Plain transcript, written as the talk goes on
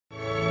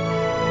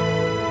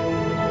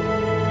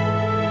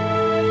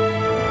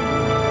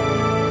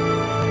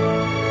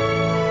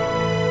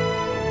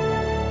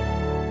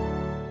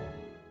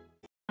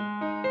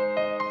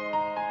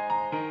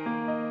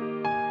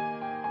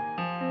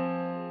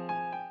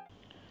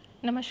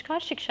नमस्कार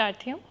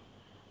शिक्षार्थियों,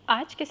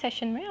 आज के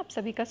सेशन में आप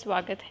सभी का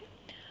स्वागत है।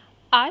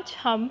 आज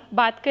हम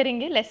बात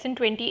करेंगे लेसन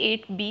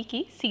 28B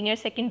की सीनियर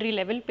सेकेंडरी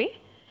लेवल पे,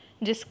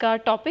 जिसका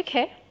टॉपिक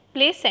है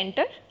play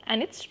centre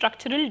and it's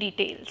structural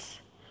details.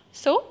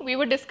 So we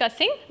were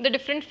discussing the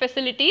different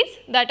facilities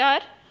that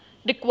are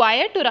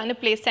required to run a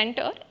play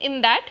center.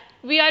 In that,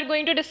 we are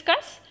going to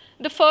discuss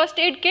the first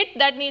aid kit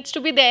that needs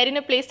to be there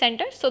in a play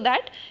center, so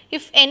that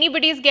if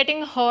anybody is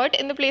getting hurt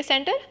in the play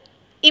center,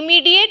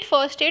 immediate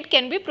first aid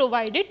can be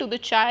provided to the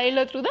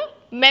child or through the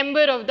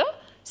member of the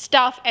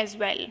staff as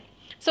well.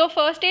 So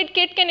first aid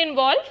kit can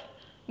involve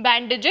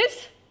bandages,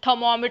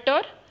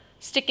 thermometer,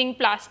 sticking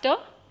plaster,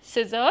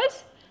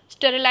 scissors,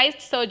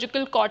 sterilized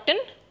surgical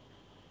cotton,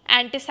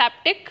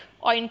 antiseptic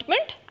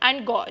ointment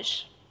and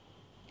gauze.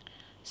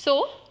 So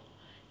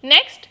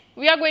next,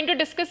 we are going to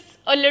discuss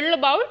a little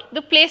about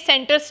the play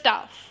center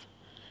staff.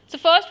 So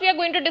first, we are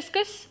going to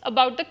discuss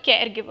about the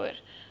caregiver.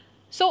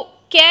 So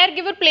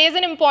caregiver plays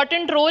an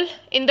important role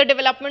in the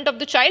development of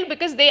the child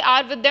because they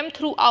are with them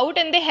throughout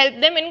and they help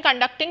them in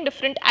conducting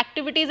different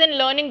activities and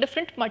learning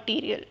different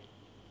material.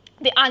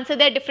 They answer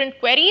their different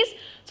queries.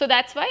 So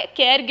that's why a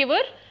caregiver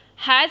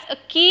has a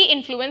key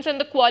influence on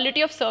the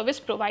quality of service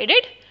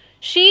provided.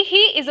 He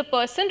is a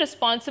person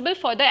responsible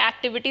for the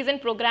activities and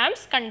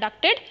programs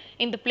conducted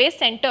in the play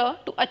center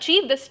to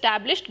achieve the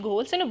established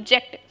goals and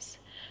objectives.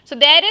 So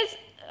there is,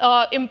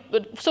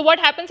 so what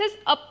happens is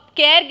a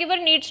caregiver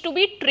needs to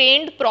be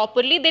trained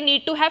properly. They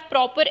need to have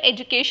proper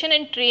education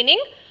and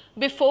training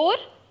before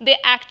they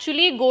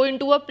actually go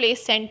into a play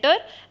center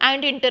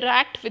and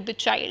interact with the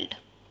child.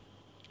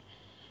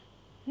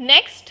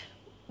 Next,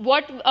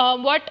 what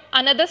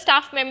another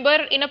staff member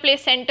in a play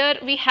center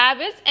we have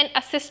is an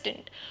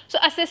assistant. So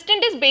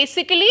assistant is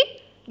basically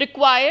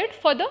required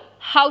for the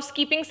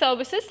housekeeping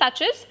services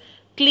such as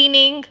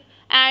cleaning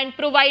and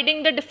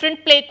providing the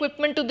different play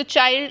equipment to the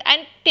child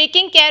and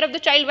taking care of the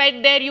child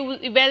while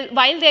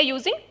they are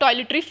using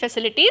toiletry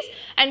facilities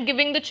and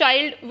giving the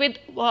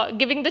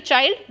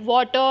child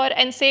water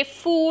and say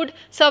food,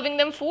 serving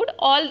them food.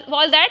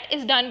 All that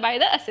is done by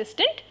the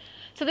assistant.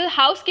 So the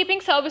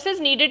housekeeping services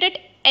needed at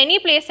any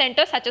play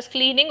center such as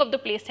cleaning of the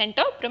play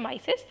center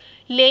premises,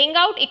 laying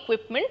out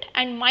equipment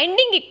and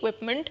minding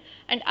equipment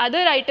and other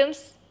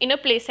items in a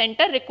play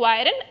center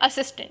require an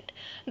assistant.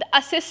 The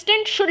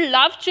assistant should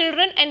love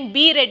children and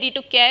be ready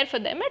to care for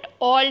them at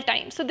all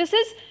times. So this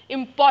is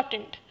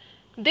important.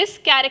 This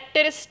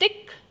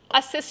characteristic,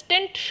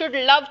 assistant should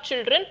love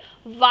children.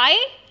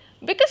 Why?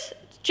 Because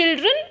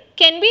children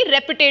can be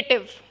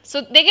repetitive.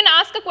 So they can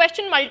ask a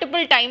question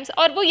multiple times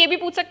और वो ये भी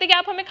पूछ सकते हैं कि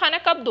आप हमें खाना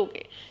कब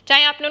दोगे,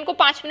 चाहे आपने उनको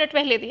 5 मिनट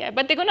पहले दिया है,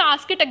 but they're going to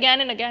ask it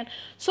again and again.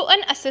 So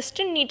an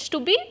assistant needs to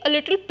be a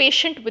little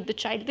patient with the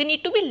child. They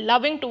need to be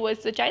loving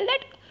towards the child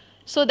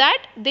so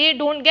that they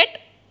don't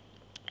get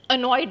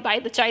annoyed by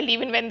the child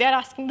even when they are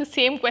asking the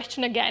same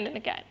question again and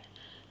again.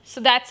 So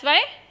that's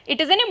why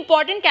it is an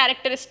important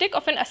characteristic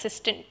of an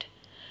assistant.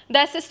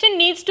 The assistant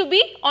needs to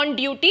be on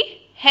duty,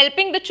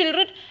 helping the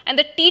children and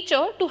the teacher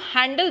to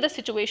handle the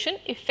situation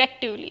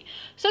effectively.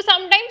 So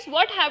sometimes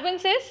what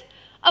happens is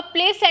a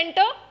play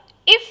center,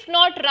 if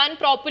not run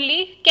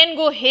properly, can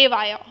go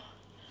haywire,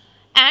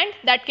 and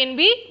that can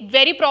be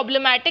very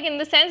problematic in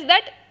the sense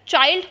that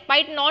child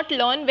might not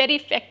learn very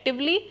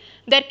effectively,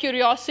 their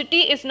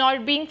curiosity is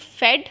not being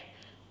fed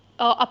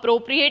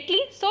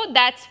appropriately. So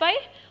that's why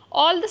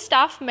all the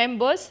staff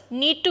members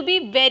need to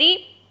be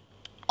very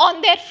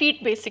on their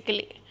feet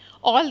basically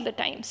all the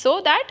time,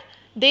 so that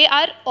they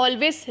are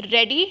always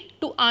ready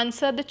to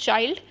answer the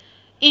child,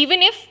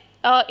 even if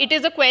it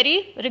is a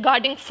query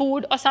regarding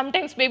food or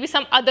sometimes maybe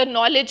some other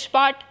knowledge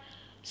part.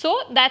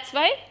 So that's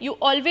why you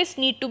always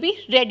need to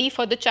be ready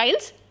for the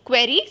child's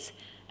queries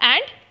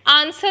and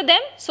answer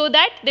them so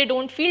that they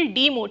don't feel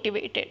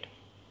demotivated.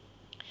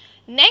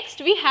 Next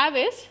we have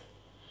is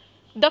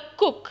the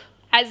cook.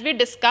 As we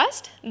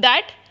discussed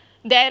that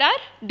there are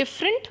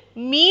different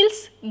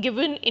meals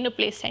given in a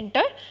play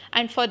center,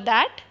 and for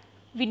that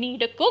we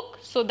need a cook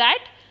so that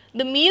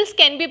the meals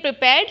can be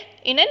prepared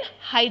in an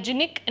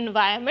hygienic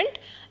environment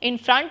in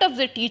front of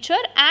the teacher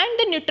and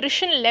the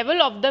nutrition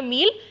level of the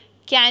meal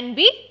can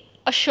be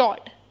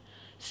assured.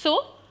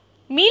 So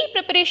meal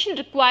preparation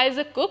requires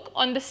a cook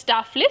on the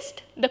staff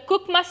list. The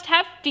cook must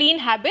have clean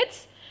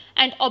habits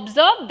and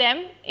observe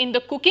them in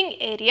the cooking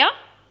area.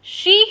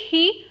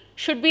 He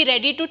should be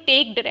ready to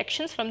take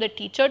directions from the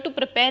teacher to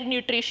prepare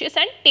nutritious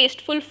and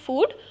tasteful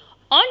food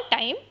on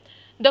time.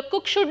 The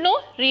cook should know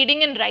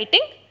reading and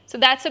writing. So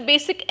that's a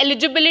basic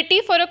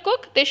eligibility for a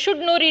cook. They should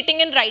know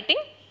reading and writing.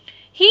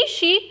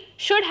 She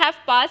should have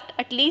passed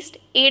at least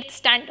 8th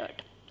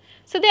standard.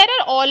 So there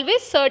are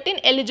always certain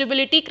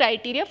eligibility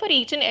criteria for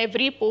each and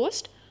every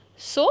post.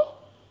 So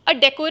a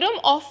decorum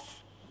of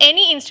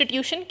any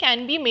institution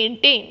can be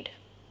maintained.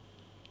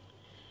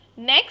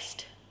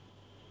 Next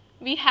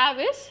we have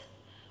is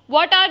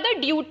what are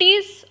the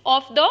duties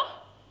of the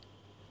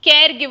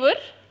caregiver.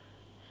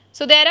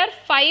 So there are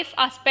 5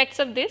 aspects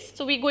of this.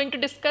 So we are going to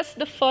discuss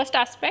the first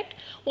aspect.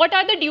 What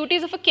are the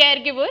duties of a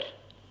caregiver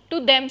to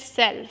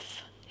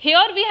themselves?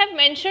 Here we have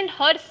mentioned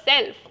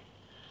herself.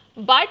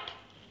 but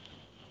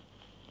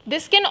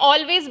this can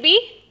always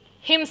be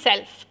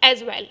himself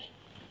as well.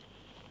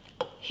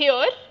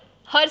 Here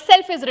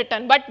herself is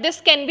written, but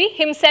this can be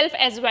himself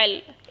as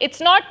well. It's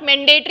not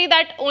mandatory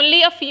that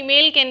only a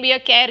female can be a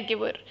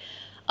caregiver.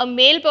 A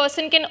male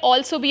person can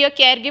also be a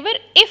caregiver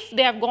if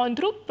they have gone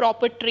through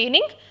proper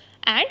training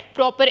and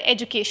proper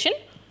education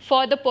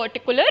for the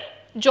particular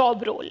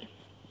job role.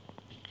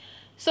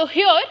 So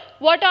here,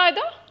 what are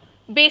the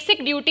basic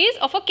duties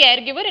of a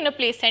caregiver in a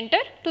play center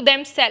to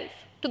themselves,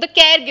 to the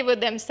caregiver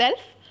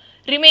themselves?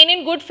 Remain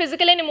in good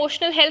physical and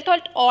emotional health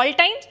at all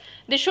times.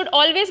 They should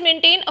always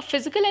maintain a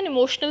physical and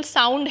emotional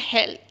sound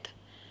health.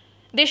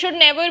 They should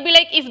never be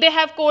like, if they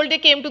have cold, they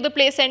came to the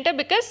play center,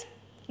 because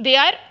they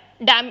are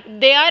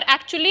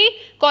actually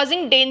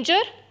causing danger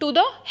to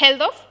the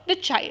health of the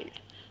child.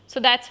 So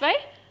that's why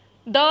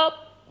the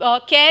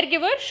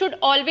caregiver should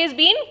always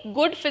be in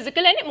good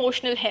physical and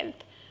emotional health.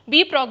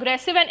 Be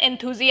progressive and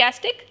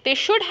enthusiastic. They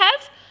should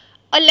have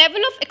a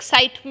level of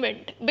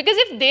excitement, because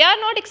if they are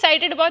not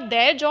excited about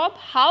their job,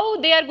 how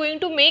they are going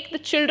to make the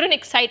children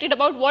excited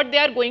about what they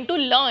are going to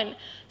learn?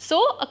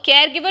 So a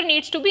caregiver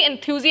needs to be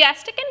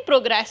enthusiastic and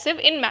progressive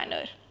in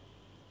manner.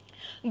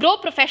 Grow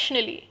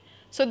professionally.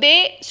 So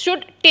they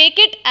should take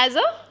it as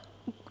a,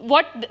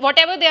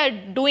 whatever they are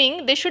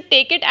doing, they should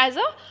take it as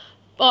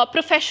a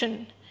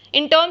profession,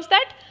 in terms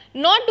that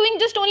not doing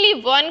just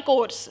only one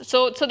course,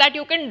 so that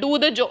you can do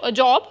the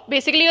job.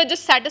 Basically, you're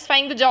just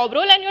satisfying the job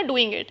role and you're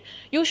doing it.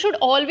 You should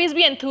always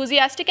be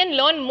enthusiastic and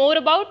learn more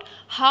about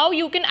how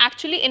you can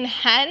actually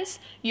enhance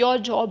your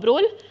job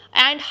role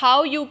and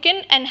how you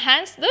can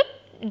enhance the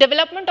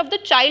development of the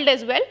child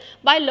as well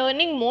by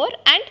learning more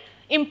and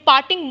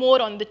imparting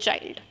more on the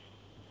child.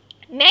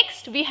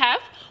 Next, we have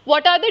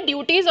what are the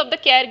duties of the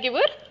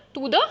caregiver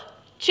to the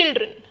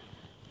children.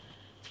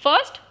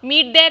 First,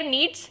 meet their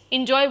needs,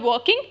 enjoy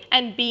working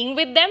and being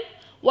with them.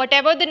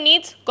 Whatever the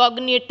needs,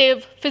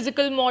 cognitive,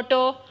 physical,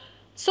 motor.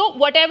 So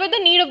whatever the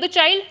need of the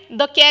child,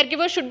 the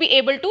caregiver should be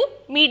able to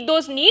meet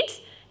those needs,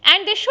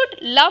 and they should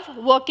love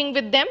working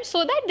with them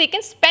so that they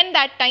can spend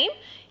that time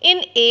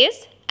in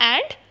ease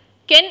and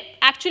can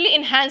actually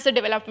enhance the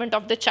development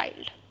of the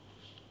child.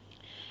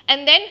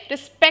 And then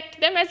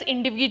respect them as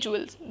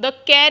individuals. The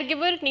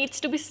caregiver needs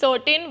to be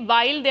certain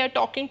while they are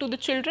talking to the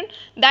children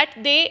that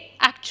they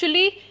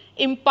actually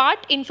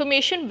impart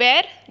information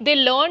where they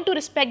learn to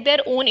respect their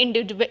own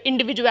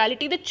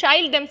individuality. The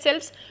child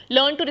themselves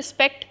learn to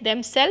respect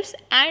themselves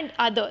and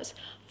others.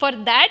 For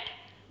that,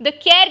 the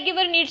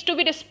caregiver needs to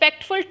be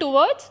respectful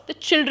towards the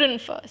children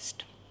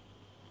first.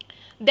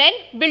 Then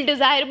build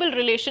desirable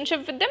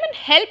relationship with them and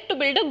help to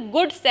build a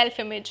good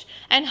self-image.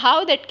 And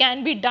how that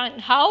can be done,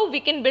 how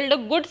we can build a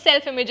good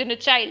self-image in a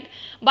child,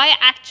 by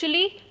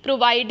actually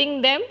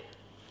providing them,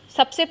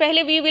 sabse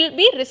pehle we will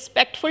be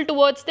respectful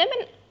towards them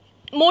and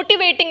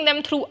motivating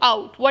them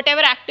throughout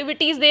whatever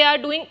activities they are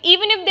doing.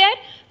 Even if they are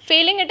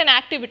failing at an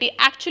activity,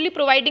 actually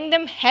providing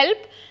them help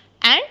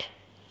and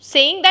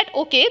saying that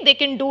okay, they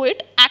can do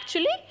it,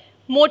 actually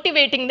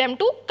motivating them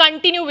to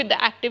continue with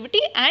the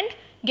activity and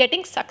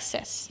getting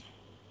success.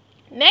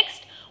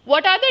 Next,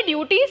 what are the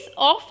duties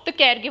of the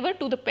caregiver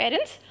to the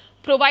parents?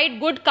 Provide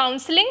good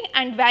counseling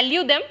and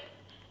value them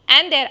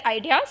and their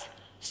ideas.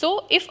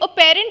 So if a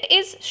parent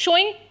is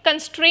showing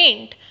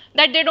constraint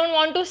that they don't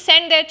want to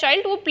send their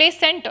child to a play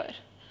center,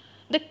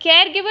 the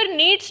caregiver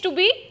needs to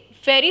be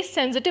very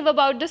sensitive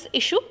about this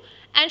issue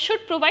and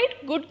should provide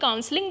good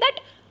counseling that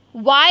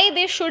why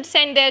they should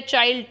send their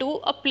child to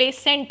a play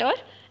center,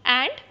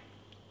 and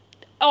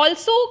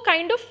also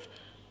kind of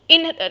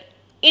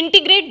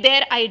integrate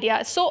their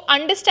ideas. So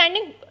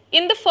understanding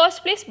in the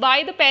first place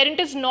why the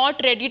parent is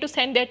not ready to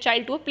send their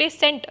child to a play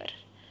center.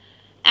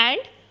 And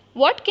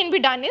what can be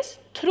done is,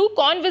 through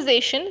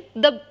conversation,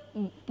 the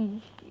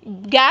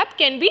gap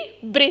can be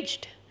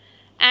bridged,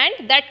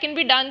 and that can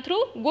be done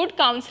through good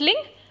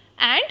counseling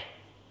and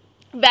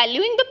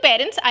valuing the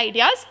parents'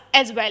 ideas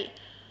as well.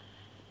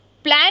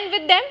 Plan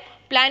with them,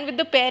 plan with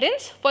the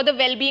parents for the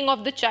well-being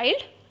of the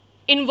child,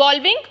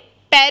 involving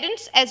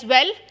parents as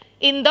well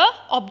in the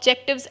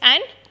objectives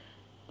and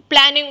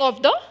planning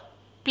of the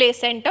play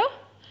center.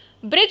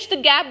 Bridge the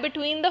gap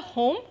between the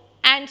home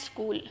and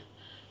school.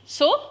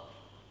 So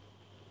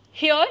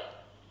here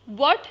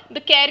what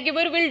the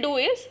caregiver will do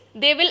is,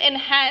 they will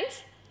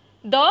enhance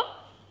the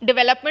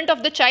development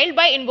of the child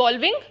by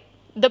involving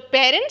the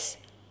parents,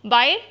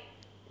 by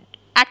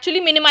actually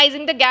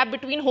minimizing the gap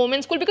between home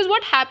and school. Because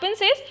what happens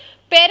is,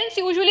 parents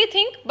usually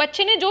think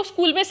बच्चे ने जो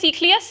school में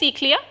सीख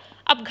लिया,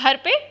 अब घर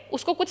पे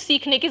उसको कुछ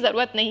सीखने की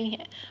ज़रूरत नहीं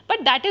है.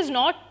 But that is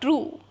not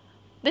true.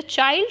 The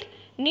child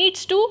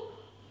needs to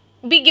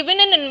be given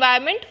an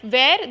environment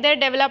where their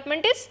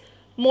development is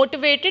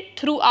motivated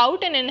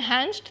throughout and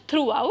enhanced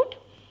throughout.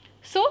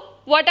 So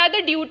what are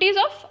the duties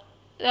of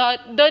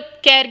the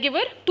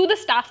caregiver to the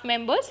staff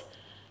members?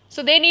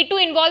 So they need to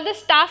involve the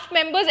staff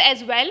members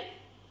as well,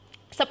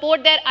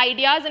 support their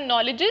ideas and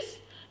knowledge.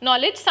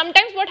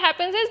 Sometimes what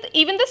happens is,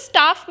 even the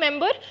staff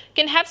member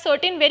can have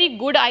certain very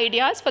good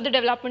ideas for the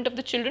development of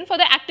the children, for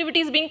the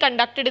activities being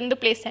conducted in the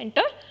play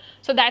center.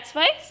 So that's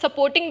why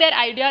supporting their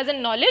ideas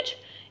and knowledge,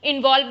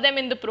 involve them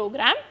in the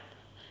program.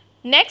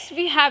 Next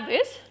we have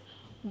is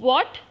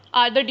what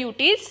are the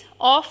duties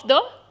of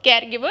the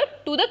caregiver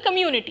to the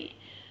community.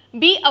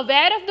 Be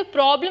aware of the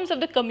problems of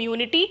the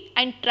community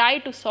and try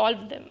to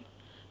solve them.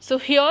 So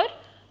here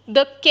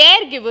the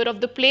caregiver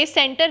of the play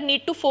center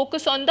need to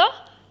focus on the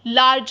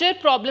larger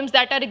problems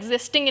that are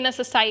existing in a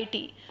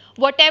society.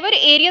 Whatever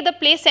area the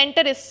play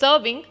center is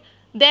serving,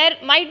 there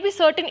might be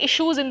certain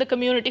issues in the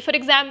community. For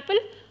example,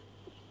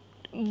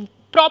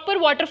 proper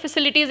water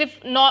facilities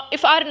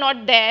if are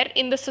not there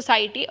in the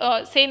society,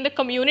 say in the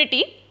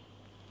community,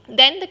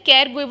 then the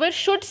caregiver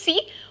should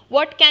see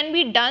what can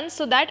be done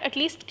so that at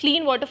least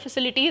clean water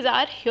facilities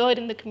are here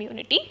in the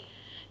community.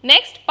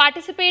 Next,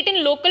 participate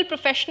in local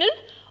professional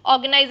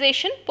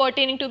organization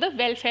pertaining to the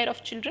welfare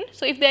of children.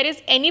 So if there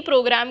is any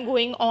program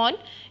going on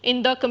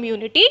in the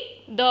community,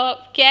 the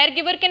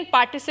caregiver can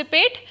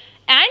participate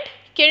and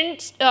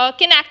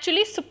can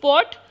actually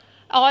support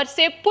or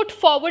say put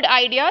forward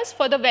ideas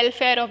for the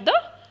welfare of the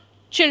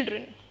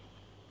children.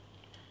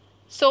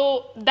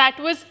 So that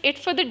was it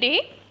for the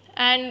day,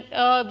 and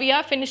we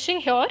are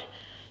finishing here.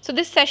 So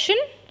this session,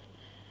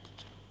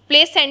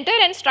 play center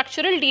and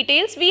structural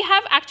details, we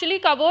have actually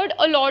covered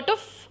a lot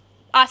of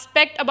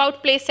aspect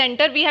about play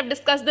center. We have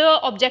discussed the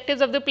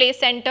objectives of the play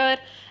center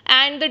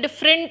and the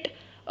different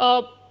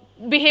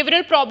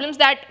behavioral problems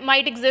that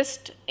might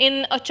exist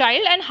in a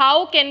child and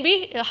how can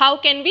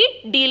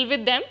we deal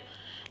with them.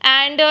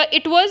 And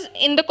it was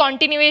in the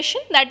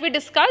continuation that we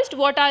discussed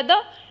what are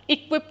the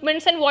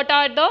equipments and what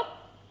are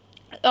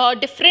the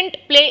different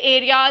play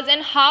areas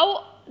and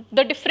how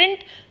the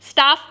different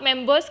staff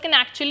members can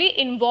actually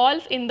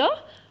involve in the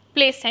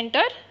play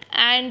center.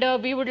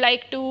 And we would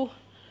like to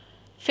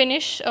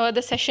finish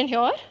the session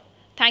here.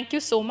 Thank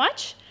you so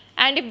much.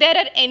 And if there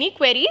are any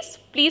queries,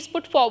 please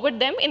put forward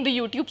them in the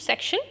YouTube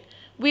section.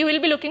 We will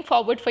be looking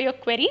forward for your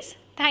queries.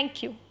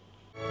 Thank you.